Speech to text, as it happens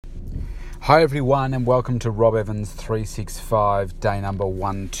Hi everyone, and welcome to Rob Evans 365, day number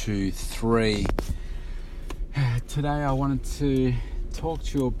 123. Today I wanted to talk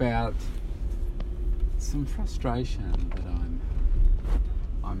to you about some frustration that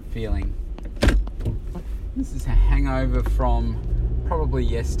I'm feeling. This is a hangover from probably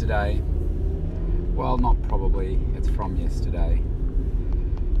yesterday. Well, not probably, it's from yesterday.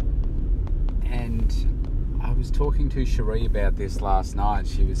 And I was talking to Cherie about this last night.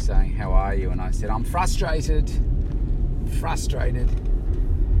 She was saying, "How are you?" And I said, "I'm frustrated.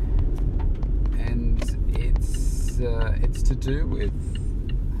 And it's to do with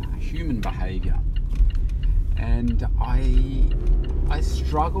human behaviour. And I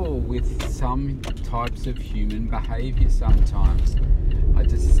struggle with some types of human behaviour sometimes.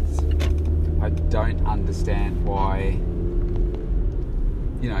 I don't understand why,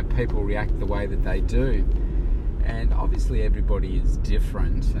 people react the way that they do. And obviously everybody is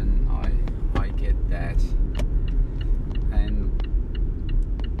different, and I get that. And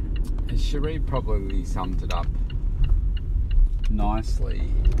Cherie probably summed it up nicely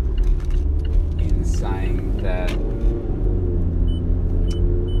in saying that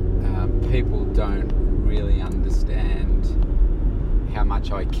people don't really understand how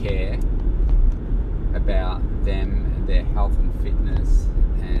much I care about them, their health and fitness,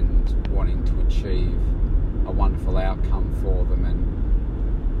 and wanting to achieve a wonderful outcome for them. And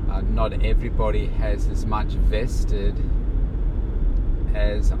not everybody has as much vested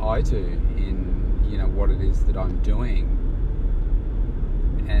as I do in what it is that I'm doing.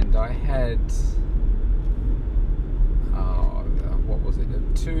 And I had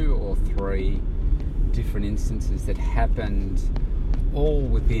 2 or 3 different instances that happened all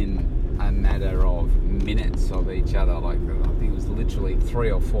within a matter of minutes of each other. Like, I think it was literally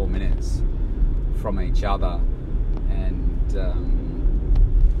 3 or 4 minutes from each other, and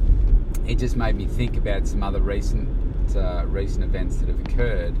it just made me think about some other recent events that have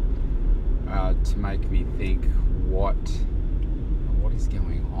occurred to make me think what is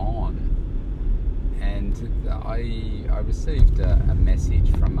going on. And I received a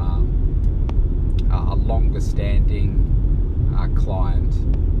message from a longer standing client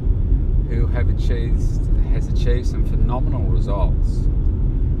who has achieved some phenomenal results,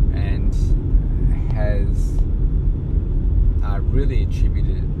 and has really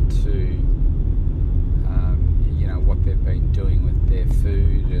attributed it to what they've been doing with their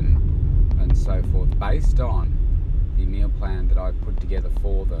food and so forth, based on the meal plan that I've put together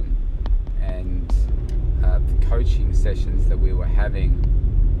for them, and the coaching sessions that we were having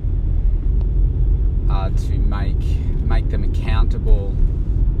to make them accountable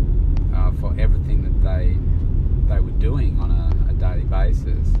for everything that they were doing on a daily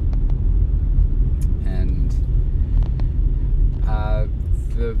basis. And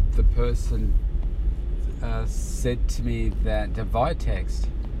the person said to me that via text,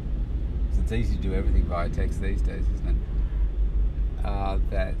 because it's easy to do everything via text these days, isn't it?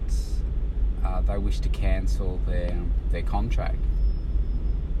 That they wish to cancel their contract.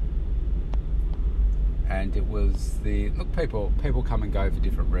 And it was people come and go for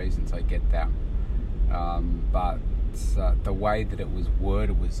different reasons. I get that, but the way that it was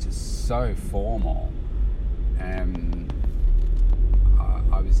worded was just so formal, and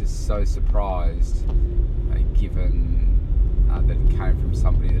I was just so surprised, given that it came from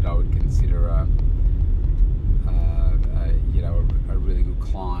somebody that I would consider a really good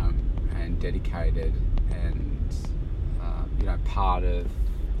client and dedicated, and part of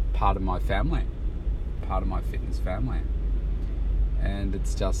my family, part of my fitness family. And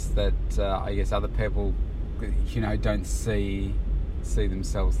it's just that I guess other people don't see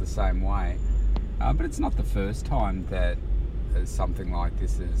themselves the same way, but it's not the first time that something like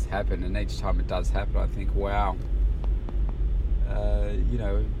this has happened. And each time it does happen, I think, wow,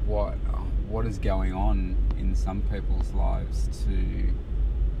 what is going on in some people's lives to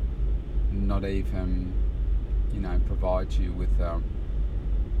not even provide you with an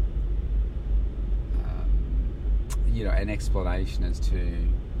explanation as to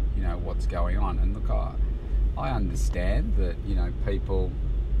what's going on. And look, I understand that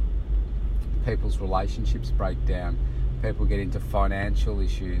people's relationships break down, people get into financial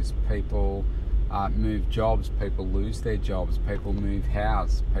issues, people move jobs, people lose their jobs, people move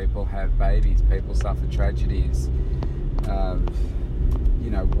house, people have babies, people suffer tragedies,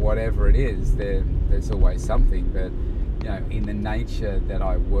 whatever it is, there's always something. But in the nature that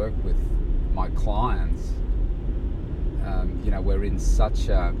I work with my clients, we're in such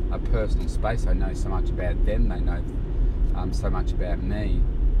a personal space. I know so much about them, they know so much about me.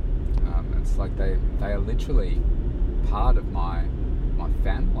 It's like they are literally part of my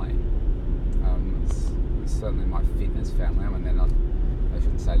family. certainly my fitness family. I mean, I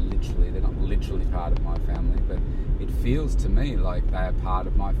shouldn't say literally, they're not literally part of my family, but it feels to me like they are part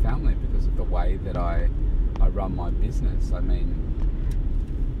of my family because of the way that I run my business. I mean,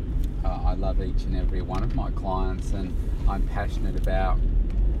 I love each and every one of my clients, and I'm passionate about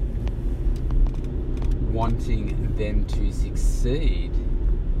wanting them to succeed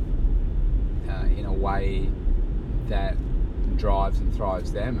in a way that drives and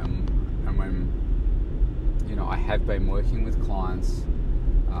thrives them. And when I have been working with clients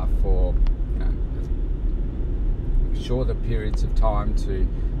for shorter periods of time to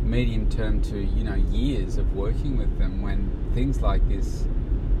medium term to years of working with them, when things like this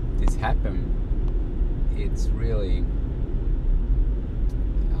happen, it's really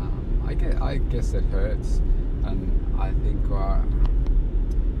I guess it hurts. And I think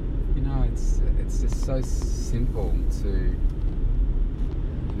it's just so simple to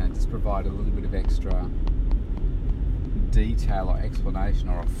just provide a little bit of extra detail or explanation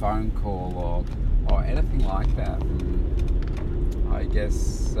or a phone call or anything like that. And I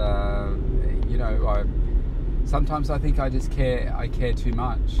guess sometimes I think I care too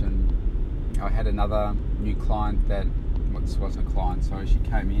much. And I had another new client that, well, this wasn't a client, sorry, she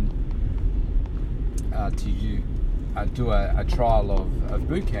came in to do a trial of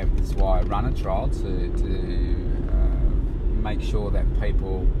boot camp. This is why I run a trial, to make sure that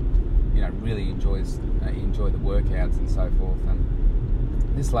people really enjoy the workouts and so forth. And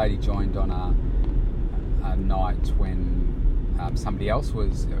this lady joined on a night when somebody else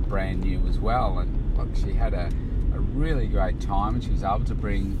was brand new as well, and look, she had a really great time, and she was able to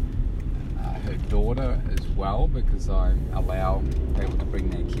bring her daughter as well, because I allow people to bring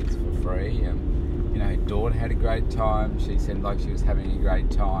their kids for free. And her daughter had a great time. She seemed like she was having a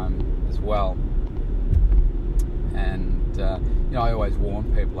great time as well. And I always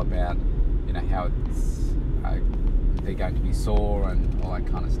warn people about how they're going to be sore and all that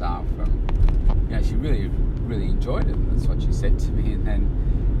kind of stuff. And she really enjoyed it. That's what she said to me. And then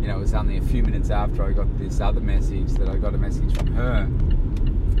it was only a few minutes after I got this other message that I got a message from her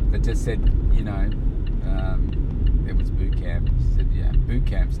that just said, it was boot camp. She said, yeah, boot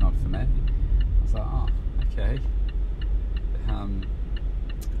camp's not for me. I was like, oh, okay.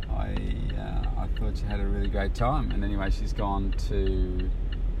 I thought she had a really great time. And anyway, she's gone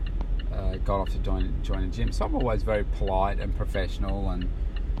off to join a gym. So I'm always very polite and professional, and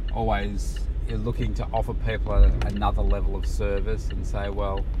always looking to offer people another level of service and say,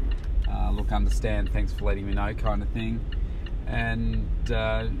 well, look, understand, thanks for letting me know, kind of thing. And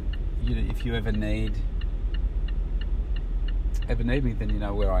if you ever need me, then you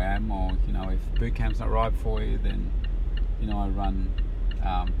know where I am. Or if boot camp's not right for you, then I run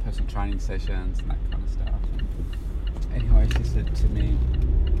personal training sessions and that kind of stuff. Anyway, she said to me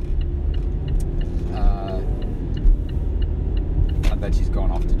that she's gone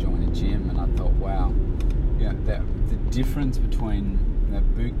off to join a gym, and I thought, wow, the difference between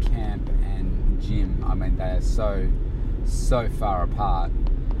boot camp and gym, I mean, they are so far apart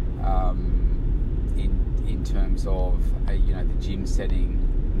in terms of the gym setting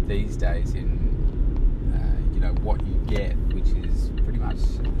these days, in what you get, which is pretty much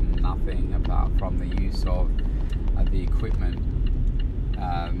nothing apart from the use of the equipment,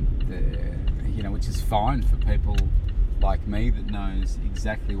 which is fine for people like me that knows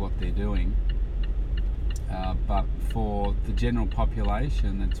exactly what they're doing, but for the general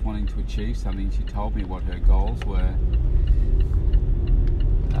population that's wanting to achieve something, she told me what her goals were.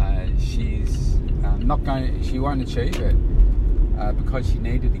 She won't achieve it because she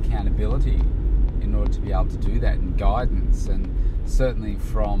needed accountability in order to be able to do that, and guidance. And certainly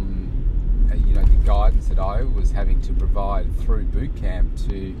from the guidance that I was having to provide through boot camp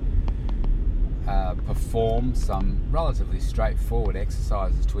to perform some relatively straightforward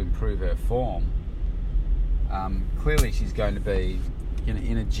exercises to improve her form. Clearly she's going to be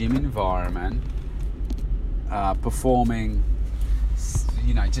in a gym environment performing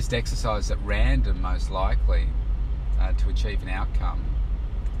just exercise at random, most likely, to achieve an outcome,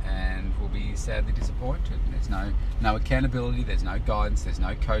 and will be sadly disappointed. There's no accountability, there's no guidance, there's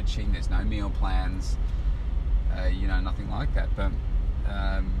no coaching, there's no meal plans, nothing like that. But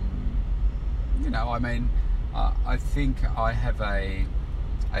I think I have a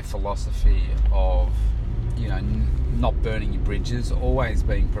philosophy of not burning your bridges, always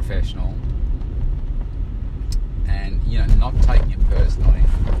being professional, and not taking it personally,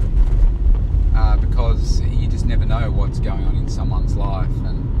 because you just never know what's going on in someone's life.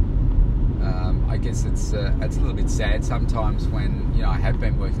 And I guess it's a little bit sad sometimes when I have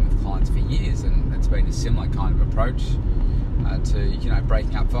been working with clients for years, and it's been a similar kind of approach to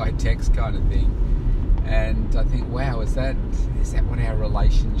breaking up via text kind of thing, And I think, wow, is that what our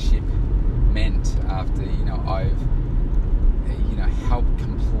relationship meant after, I've, helped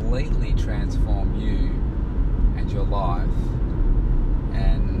completely transform you and your life,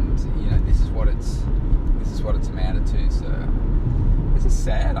 and, this is what it's amounted to. So this is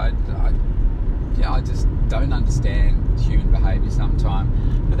sad. I just don't understand human behaviour sometimes.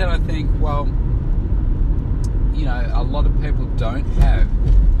 But then I think, well, a lot of people don't have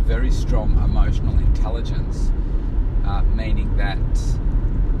very strong emotional intelligence, meaning that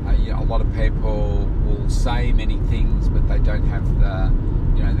a lot of people will say many things, but they don't have the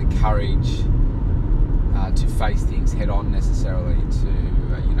courage to face things head on necessarily, to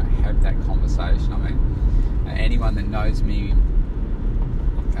have that conversation. I mean, anyone that knows me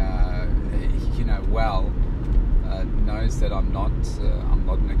well knows that I'm not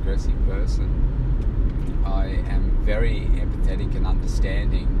an aggressive person. I am very empathetic and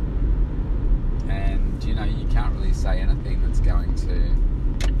understanding, and you can't really say anything that's going to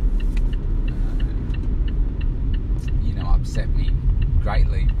upset me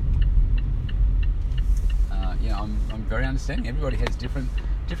greatly. I'm very understanding. Everybody has different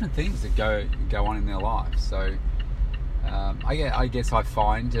things that go on in their life. So I guess I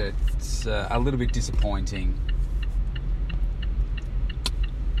find it's a little bit disappointing,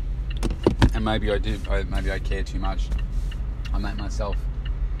 and maybe I care too much. I make myself,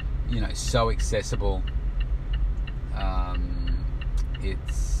 so accessible.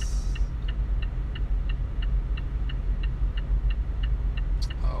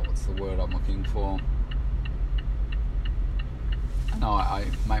 What's the word I'm looking for? No, I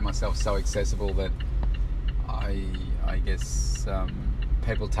make myself so accessible that I guess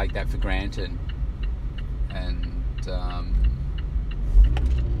people take that for granted, and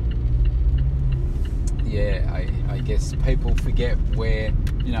I guess people forget where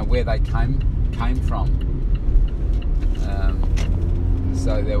they came from.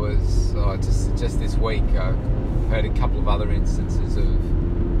 So there was just this week I've heard a couple of other instances of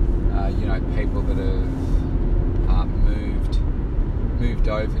people that have moved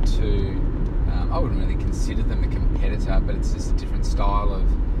over to, I wouldn't really consider them a competitor, but it's just a different style of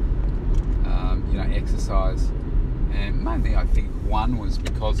exercise. And mainly I think one was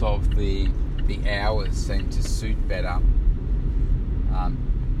because of the hours seemed to suit better,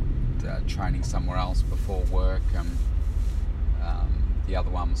 training somewhere else before work. The other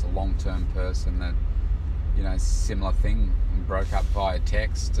one was a long-term person that, similar thing, broke up via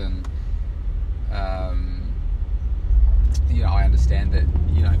text, and I understand that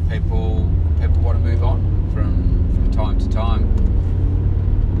people want to move on from time to time.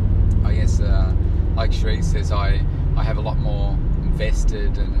 I guess like Cherie says, I have a lot more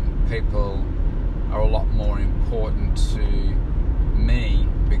invested, and people are a lot more important to me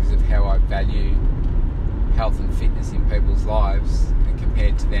because of how I value health and fitness in people's lives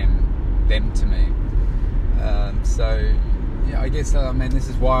compared to them to me. So I guess this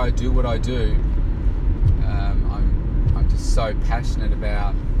is why I do what I do. I'm just so passionate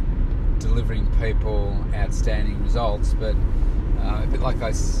about delivering people outstanding results, but a bit like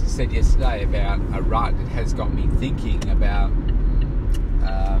I said yesterday about a rut, it has got me thinking about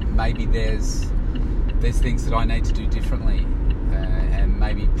maybe there's things that I need to do differently, and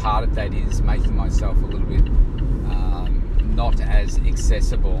maybe part of that is making myself a little bit not as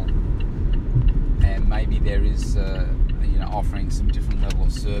accessible, and maybe there is offering some different level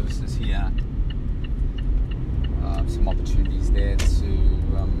of services here, some opportunities there to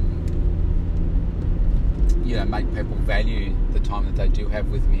make people value the time that they do have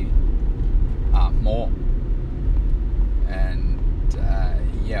with me more. And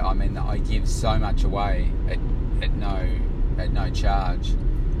I give so much away at no charge,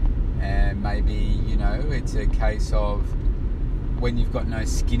 and maybe it's a case of when you've got no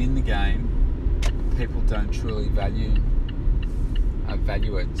skin in the game, people don't truly value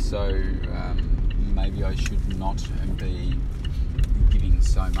it. So maybe I should not be giving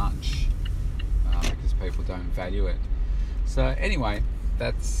so much because people don't value it. So anyway,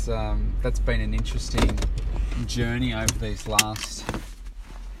 that's been an interesting journey over these last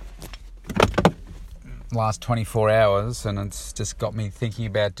 24 hours, and it's just got me thinking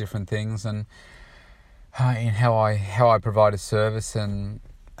about different things, and in how I provide a service, and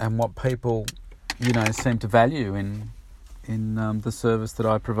what people seem to value in the service that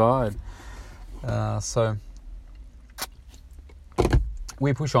I provide. So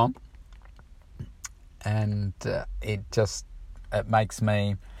we push on, and it makes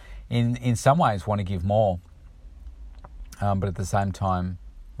me in some ways want to give more, but at the same time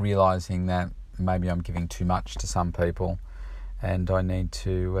realising that maybe I'm giving too much to some people, and I need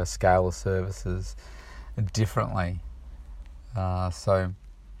to scale the services. differently. So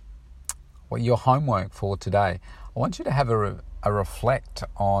what your homework for today, I want you to have a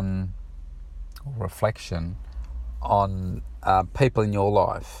reflection on people in your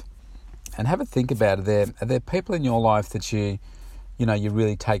life, and have a think about it. Are there people in your life that you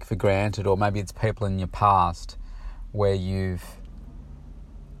really take for granted, or maybe it's people in your past where you've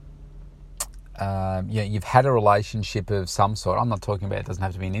had a relationship of some sort. I'm not talking about, it doesn't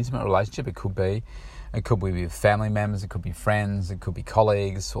have to be an intimate relationship. It could be with family members, it could be friends, it could be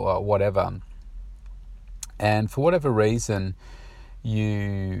colleagues, or whatever. And for whatever reason,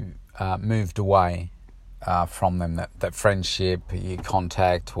 you moved away from them, that friendship, your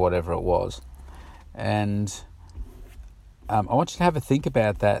contact, whatever it was. And I want you to have a think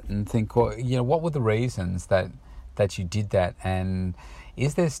about that and think, well, what were the reasons that you did that? And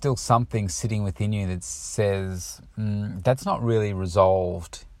is there still something sitting within you that says, that's not really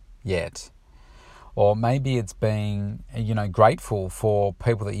resolved yet? Or maybe it's being, grateful for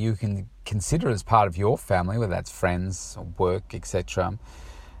people that you can consider as part of your family, whether that's friends, work, etc.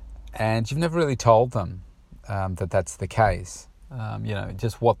 And you've never really told them that that's the case.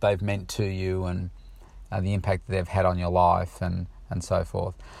 Just what they've meant to you and the impact that they've had on your life and so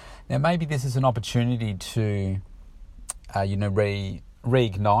forth. Now, maybe this is an opportunity to,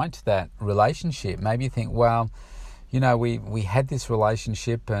 reignite that relationship. Maybe you think, well, we had this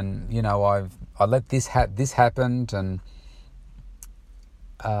relationship, and I let this happened, and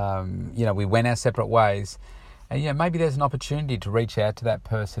we went our separate ways. And maybe there's an opportunity to reach out to that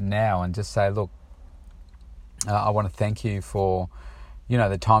person now and just say, look, I want to thank you for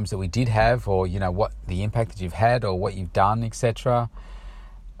the times that we did have, or what the impact that you've had, or what you've done, etc.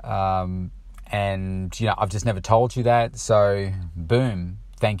 And I've just never told you that, so boom,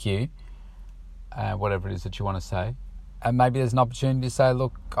 thank you. Whatever it is that you want to say. And maybe there's an opportunity to say,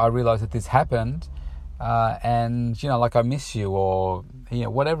 look, I realise that this happened, and I miss you, or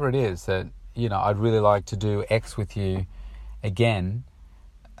whatever it is that I'd really like to do X with you again.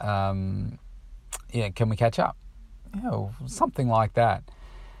 Can we catch up? Something like that.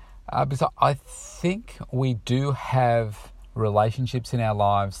 Because I think we do have relationships in our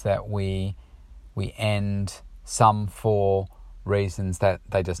lives that we end, some for reasons that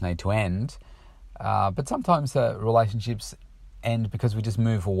they just need to end. But sometimes relationships end because we just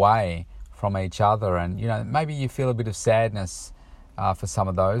move away from each other, and maybe you feel a bit of sadness for some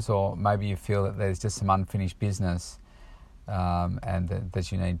of those, or maybe you feel that there's just some unfinished business, and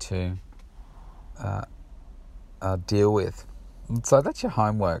that you need to deal with. So that's your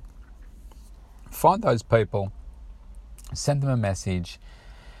homework. Find those people, send them a message,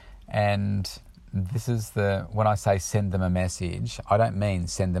 and this is when I say send them a message, I don't mean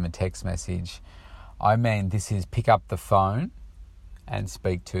send them a text message. I mean, this is pick up the phone and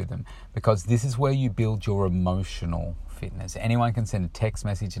speak to them, because this is where you build your emotional fitness. Anyone can send a text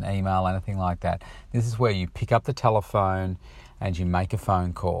message, an email, anything like that. This is where you pick up the telephone and you make a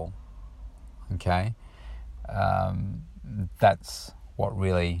phone call. Okay? That's what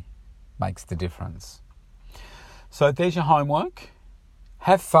really makes the difference. So there's your homework.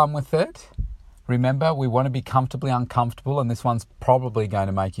 Have fun with it. Remember, we want to be comfortably uncomfortable, and this one's probably going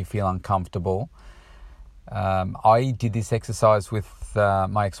to make you feel uncomfortable. I did this exercise with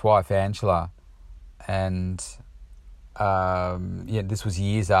my ex-wife, Angela, and this was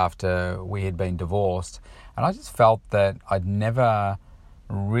years after we had been divorced, and I just felt that I'd never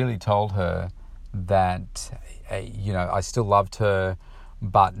really told her that, I still loved her,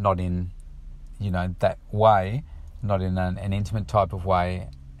 but not in, that way, not in an intimate type of way,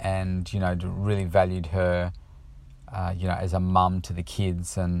 and, really valued her, as a mum to the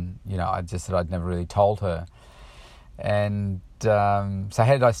kids, and, I just said I'd never really told her. And so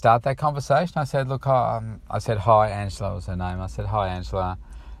how did I start that conversation? I said, look, I said, hi, Angela was her name. I said, hi, Angela.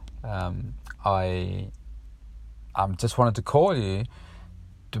 I just wanted to call you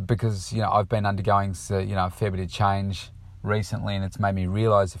because, I've been undergoing, a fair bit of change recently, and it's made me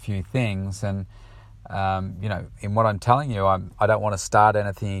realise a few things. And, in what I'm telling you, I don't want to start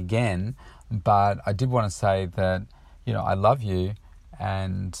anything again, but I did want to say that, I love you,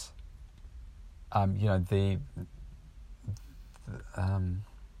 and, I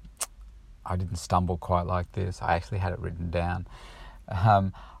didn't stumble quite like this. I actually had it written down.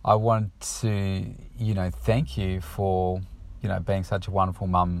 I want to, thank you for, being such a wonderful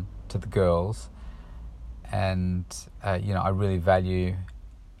mum to the girls. And, I really value,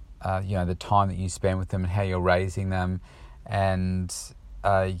 the time that you spend with them and how you're raising them. And,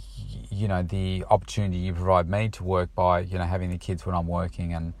 the opportunity you provide me to work by, having the kids when I'm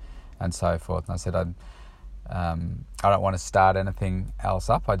working and so forth. And I said, I don't want to start anything else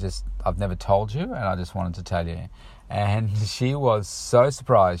up. I've never told you, and I just wanted to tell you. And she was so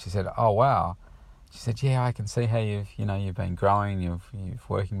surprised. She said, "Oh wow." She said, "Yeah, I can see how you've been growing. You've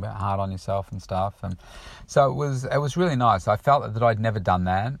working hard on yourself and stuff." And so it was really nice. I felt that I'd never done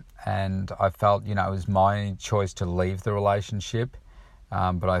that, and I felt it was my choice to leave the relationship.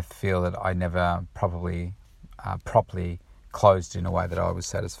 But I feel that I never properly closed in a way that I was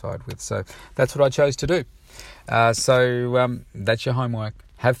satisfied with. So that's what I chose to do. So that's your homework.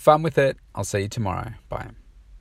 Have fun with it. I'll see you tomorrow. Bye.